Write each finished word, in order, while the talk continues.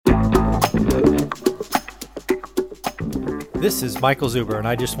This is Michael Zuber, and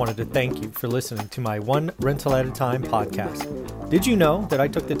I just wanted to thank you for listening to my One Rental at a Time podcast. Did you know that I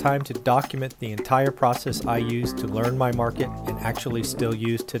took the time to document the entire process I used to learn my market and actually still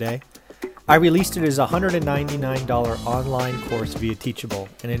use today? I released it as a $199 online course via Teachable,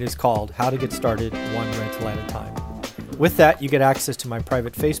 and it is called How to Get Started One Rental at a Time. With that, you get access to my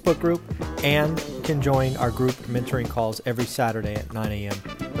private Facebook group and can join our group mentoring calls every Saturday at 9 a.m.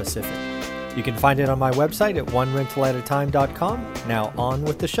 Pacific. You can find it on my website at onerentalatatime.com. Now on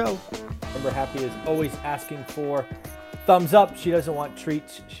with the show. Remember, Happy is always asking for thumbs up. She doesn't want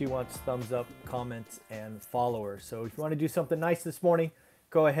treats. She wants thumbs up, comments, and followers. So if you want to do something nice this morning,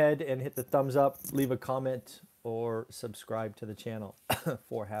 go ahead and hit the thumbs up, leave a comment, or subscribe to the channel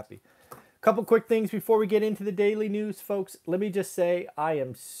for Happy. Couple quick things before we get into the daily news, folks. Let me just say I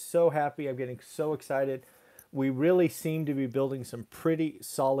am so happy. I'm getting so excited. We really seem to be building some pretty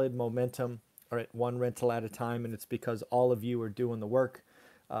solid momentum at One Rental at a Time, and it's because all of you are doing the work.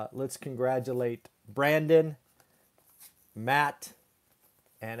 Let's congratulate Brandon, Matt,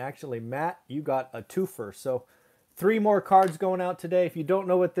 and actually, Matt, you got a twofer. So 3 more cards going out today. If you don't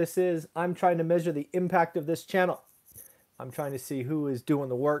know what this is, I'm trying to measure the impact of this channel. I'm trying to see who is doing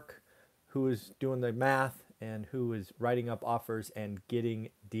the work, who is doing the math, and who is writing up offers and getting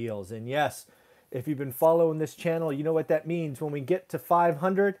deals. And yes, if you've been following this channel, you know what that means. When we get to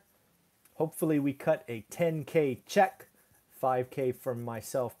 500, hopefully we cut a 10K check, 5K from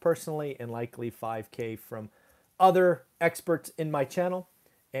myself personally, and likely 5K from other experts in my channel.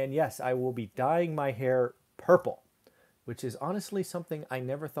 And yes, I will be dyeing my hair purple, which is honestly something I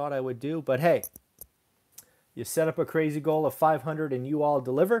never thought I would do. But hey, you set up a crazy goal of 500 and you all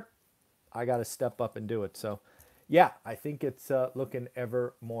deliver, I got to step up and do it. So yeah, I think it's looking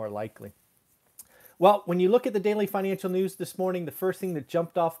ever more likely. Well, when you look at the daily financial news this morning, the first thing that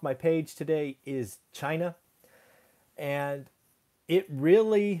jumped off my page today is China. And it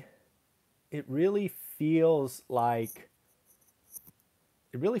really feels like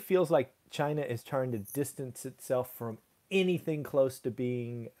China is trying to distance itself from anything close to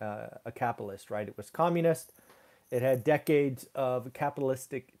being a capitalist, right? It was communist. It had decades of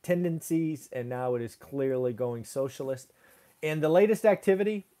capitalistic tendencies, and now it is clearly going socialist. And the latest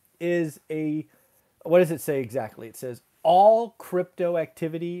activity is what does it say exactly? It says all crypto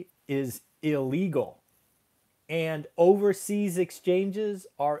activity is illegal and overseas exchanges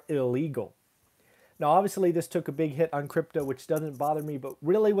are illegal. Now, obviously, this took a big hit on crypto, which doesn't bother me, but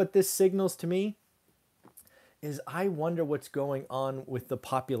really what this signals to me is I wonder what's going on with the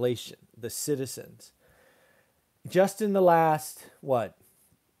population, the citizens. Just in the last,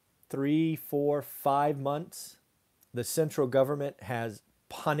 3, 4, 5 months, the central government has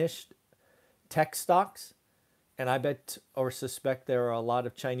punished tech stocks, and I bet or suspect there are a lot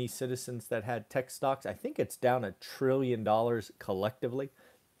of Chinese citizens that had tech stocks. I think it's down $1 trillion collectively.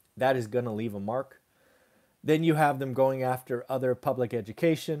 That is going to leave a mark. Then you have them going after other public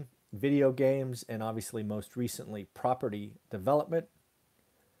education, video games, and obviously most recently property development.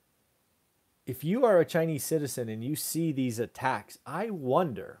 If you are a Chinese citizen and you see these attacks, I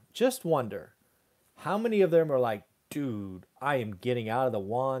just wonder, how many of them are like, dude, I am getting out of the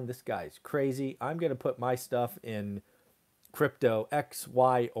yuan. This guy's crazy. I'm going to put my stuff in crypto X,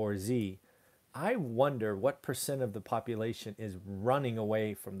 Y, or Z. I wonder what percent of the population is running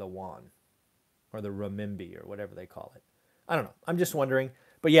away from the yuan or the renminbi or whatever they call it. I don't know. I'm just wondering.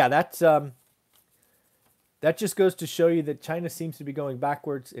 But yeah, that just goes to show you that China seems to be going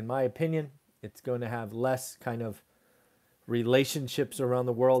backwards, in my opinion. It's going to have less kind of relationships around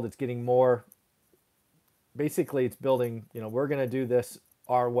the world. It's getting more, basically it's building, we're going to do this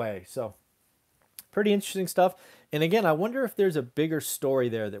our way. So pretty interesting stuff. And again, I wonder if there's a bigger story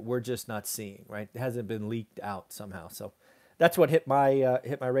there that we're just not seeing, right? It hasn't been leaked out somehow. So that's what hit my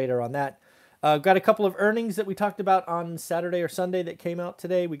radar on that. Got a couple of earnings that we talked about on Saturday or Sunday that came out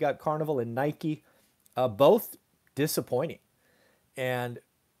today. We got Carnival and Nike, both disappointing. And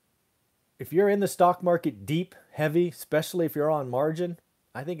if you're in the stock market deep, heavy, especially if you're on margin,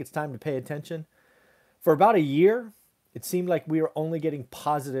 I think it's time to pay attention. For about a year, it seemed like we were only getting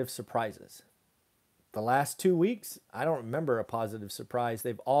positive surprises. The last 2 weeks, I don't remember a positive surprise.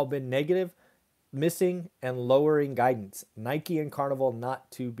 They've all been negative, missing, and lowering guidance. Nike and Carnival not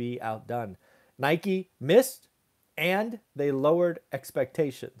to be outdone. Nike missed, and they lowered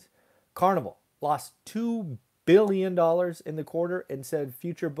expectations. Carnival lost $2 billion in the quarter and said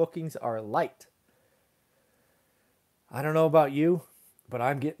future bookings are light. I don't know about you, but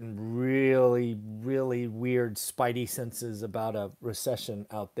I'm getting really, really weird spidey senses about a recession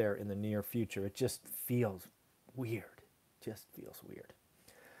out there in the near future. It just feels weird.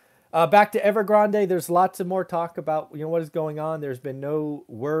 Back to Evergrande, there's lots of more talk about what is going on. There's been no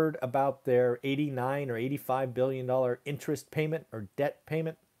word about their 89 or 85 billion dollar interest payment or debt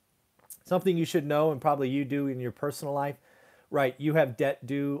payment. Something you should know, and probably you do in your personal life, right? You have debt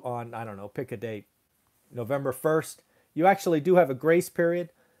due on, I don't know, pick a date, November 1st. You actually do have a grace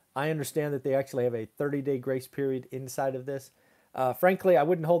period. I understand that they actually have a 30-day grace period inside of this. Frankly, I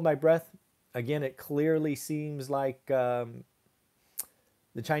wouldn't hold my breath. Again, it clearly seems like the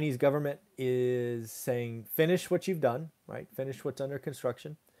Chinese government is saying, finish what you've done, right? Finish what's under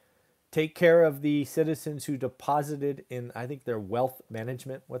construction. Take care of the citizens who deposited in, I think, their wealth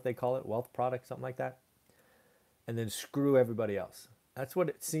management, what they call it, wealth product, something like that. And then screw everybody else. That's what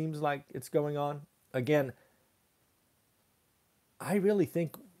it seems like it's going on. Again, I really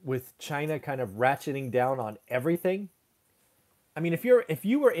think with China kind of ratcheting down on everything. I mean, if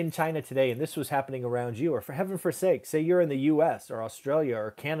you were in China today and this was happening around you, or for heaven forsake, say you're in the US or Australia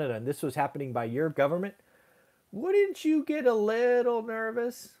or Canada and this was happening by your government, wouldn't you get a little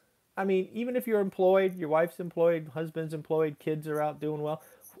nervous? I mean, even if you're employed, your wife's employed, husband's employed, kids are out doing well,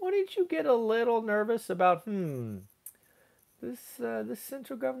 wouldn't you get a little nervous about, this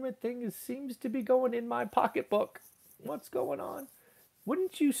central government thing seems to be going in my pocketbook. What's going on?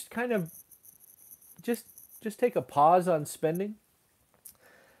 Wouldn't you kind of just take a pause on spending?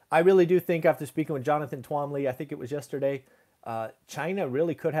 I really do think, after speaking with Jonathan Twomley, I think it was yesterday, China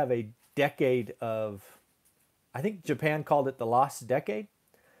really could have a decade of, I think Japan called it the lost decade,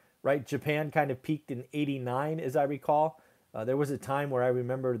 right? Japan kind of peaked in 89, as I recall. There was a time where I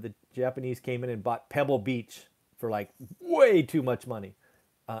remember the Japanese came in and bought Pebble Beach for like way too much money.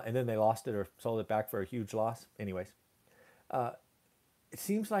 And then they lost it or sold it back for a huge loss. Anyways, it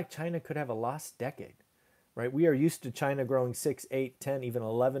seems like China could have a lost decade. Right? We are used to China growing 6, 8, 10, even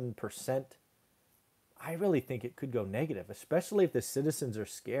 11%. I really think it could go negative, especially if the citizens are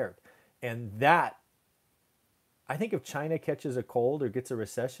scared. And that, I think if China catches a cold or gets a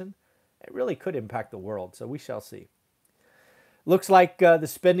recession, it really could impact the world. So we shall see. Looks like the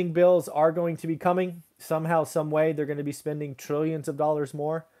spending bills are going to be coming. Somehow, some way, they're going to be spending trillions of dollars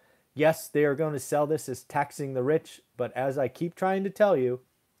more. Yes, they are going to sell this as taxing the rich. But as I keep trying to tell you,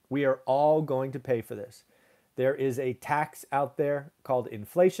 we are all going to pay for this. There is a tax out there called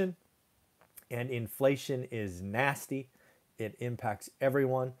inflation, and inflation is nasty. It impacts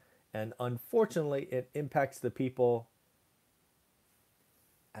everyone, and unfortunately, it impacts the people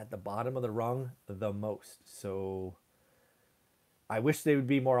at the bottom of the rung the most. So I wish they would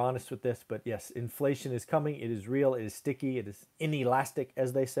be more honest with this, but yes, inflation is coming. It is real. It is sticky. It is inelastic,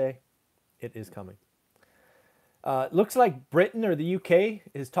 as they say. It is coming. Looks like Britain or the UK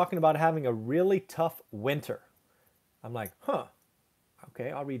is talking about having a really tough winter. I'm like, okay,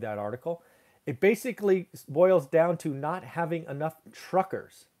 I'll read that article. It basically boils down to not having enough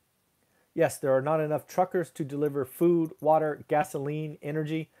truckers. Yes, there are not enough truckers to deliver food, water, gasoline,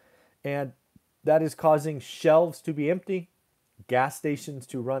 energy, and that is causing shelves to be empty, gas stations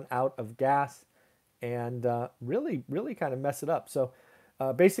to run out of gas, and really, really kind of mess it up. So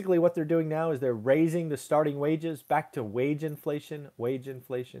basically what they're doing now is they're raising the starting wages back to wage inflation, wage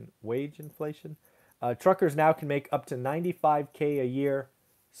inflation, wage inflation. Truckers now can make up to $95K a year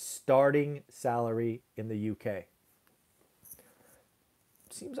starting salary in the UK.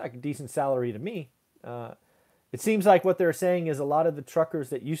 Seems like a decent salary to me. It seems like what they're saying is a lot of the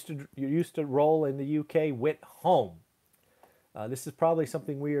truckers that used to roll in the UK went home. This is probably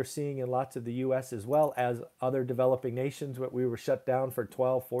something we are seeing in lots of the US as well as other developing nations. Where we were shut down for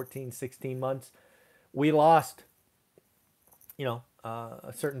 12, 14, 16 months. We lost,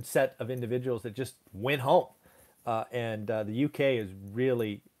 a certain set of individuals that just went home. And the UK is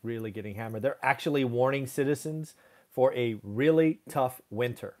really, really getting hammered. They're actually warning citizens for a really tough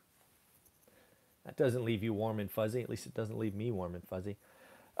winter. That doesn't leave you warm and fuzzy. At least it doesn't leave me warm and fuzzy.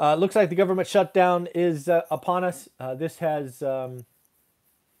 Looks like the government shutdown is upon us. This has, I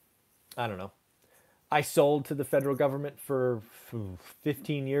don't know. I sold to the federal government for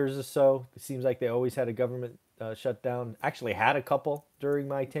 15 years or so. It seems like they always had a government shutdown. Actually had a couple during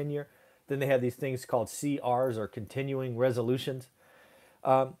my tenure. Then they had these things called CRs, or continuing resolutions.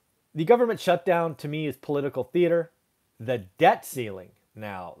 The government shutdown to me is political theater. The debt ceiling,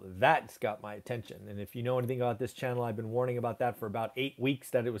 now that's got my attention. And if you know anything about this channel, I've been warning about that for about 8 weeks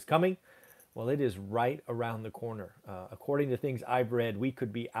that it was coming. Well, it is right around the corner. According to things I've read, we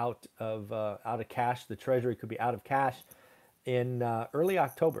could be out of cash. The Treasury could be out of cash in early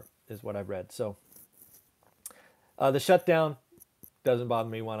October, is what I've read. So the shutdown doesn't bother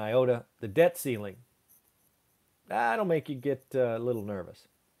me one iota. The debt ceiling, that'll make you get a little nervous.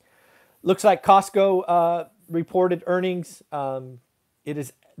 Looks like Costco reported earnings. It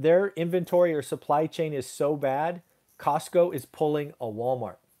is their inventory or supply chain is so bad, Costco is pulling a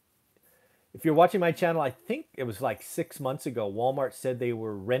Walmart. If you're watching my channel, I think it was like 6 months ago, Walmart said they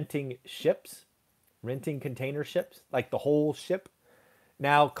were renting ships, renting container ships, like the whole ship.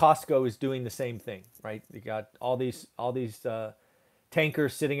 Now Costco is doing the same thing, right? They got all these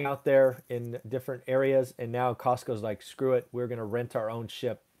tankers sitting out there in different areas, and now Costco's like, screw it, we're going to rent our own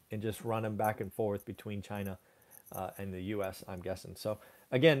ship and just run them back and forth between China and the U.S., I'm guessing. So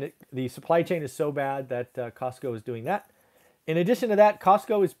again, the supply chain is so bad that Costco is doing that. In addition to that,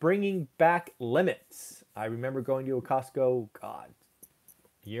 Costco is bringing back limits. I remember going to a Costco, God,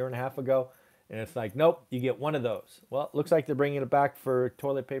 a year and a half ago, and it's like, nope, you get one of those. Well, it looks like they're bringing it back for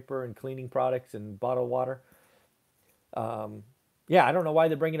toilet paper and cleaning products and bottled water. Yeah, I don't know why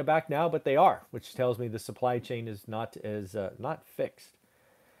they're bringing it back now, but they are, which tells me the supply chain is not fixed.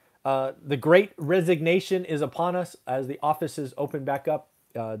 The great resignation is upon us as the offices open back up.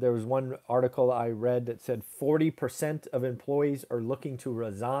 There was one article I read that said 40% of employees are looking to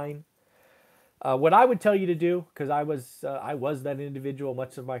resign. What I would tell you to do, because I was that individual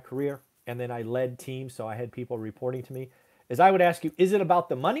much of my career, and then I led teams, so I had people reporting to me, is I would ask you, is it about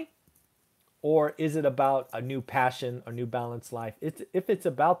the money? Or is it about a new passion, a new balanced life? If it's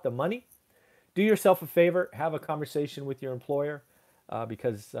about the money, do yourself a favor, have a conversation with your employer,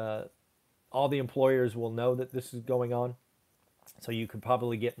 because all the employers will know that this is going on. So you could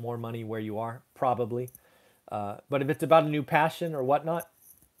probably get more money where you are, probably. But if it's about a new passion or whatnot,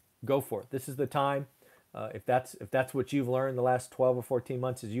 go for it. This is the time. If that's what you've learned the last 12 or 14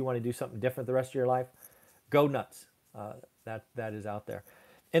 months is you want to do something different the rest of your life, go nuts. That is out there.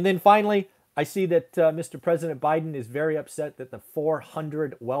 And then finally, I see that Mr. President Biden is very upset that the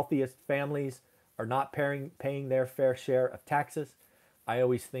 400 wealthiest families are not paying their fair share of taxes. I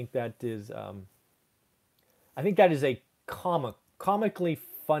always think that is, I think that is a comically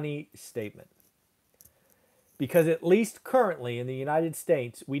funny statement. Because at least currently in the United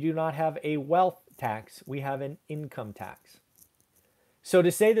States, we do not have a wealth tax, we have an income tax. So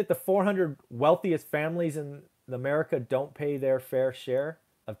to say that the 400 wealthiest families in America don't pay their fair share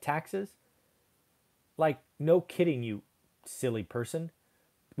of taxes, like, no kidding, you silly person.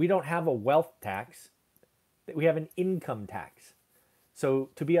 We don't have a wealth tax. We have an income tax. So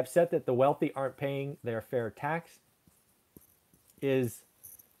to be upset that the wealthy aren't paying their fair tax is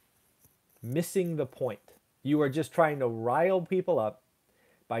missing the point. You are just trying to rile people up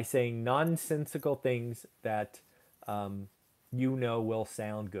by saying nonsensical things that will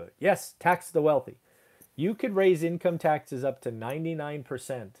sound good. Yes, tax the wealthy. You could raise income taxes up to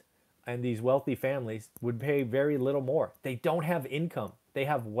 99%. And these wealthy families would pay very little more. They don't have income. They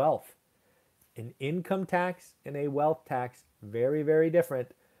have wealth. An income tax and a wealth tax, very, very different.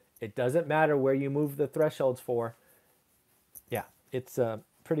 It doesn't matter where you move the thresholds for. Yeah, it's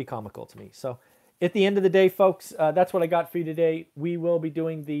pretty comical to me. So at the end of the day, folks, that's what I got for you today. We will be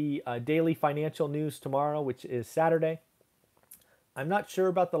doing the daily financial news tomorrow, which is Saturday. I'm not sure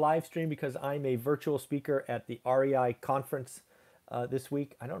about the live stream because I'm a virtual speaker at the REI conference this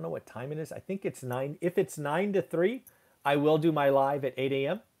week. I don't know what time it is. I think it's 9. If it's 9 to 3, I will do my live at 8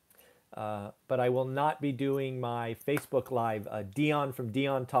 a.m. But I will not be doing my Facebook live. Dion from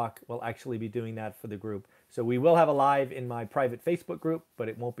Dion Talk will actually be doing that for the group. So we will have a live in my private Facebook group, but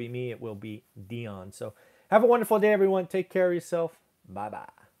it won't be me. It will be Dion. So have a wonderful day, everyone. Take care of yourself.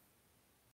 Bye-bye.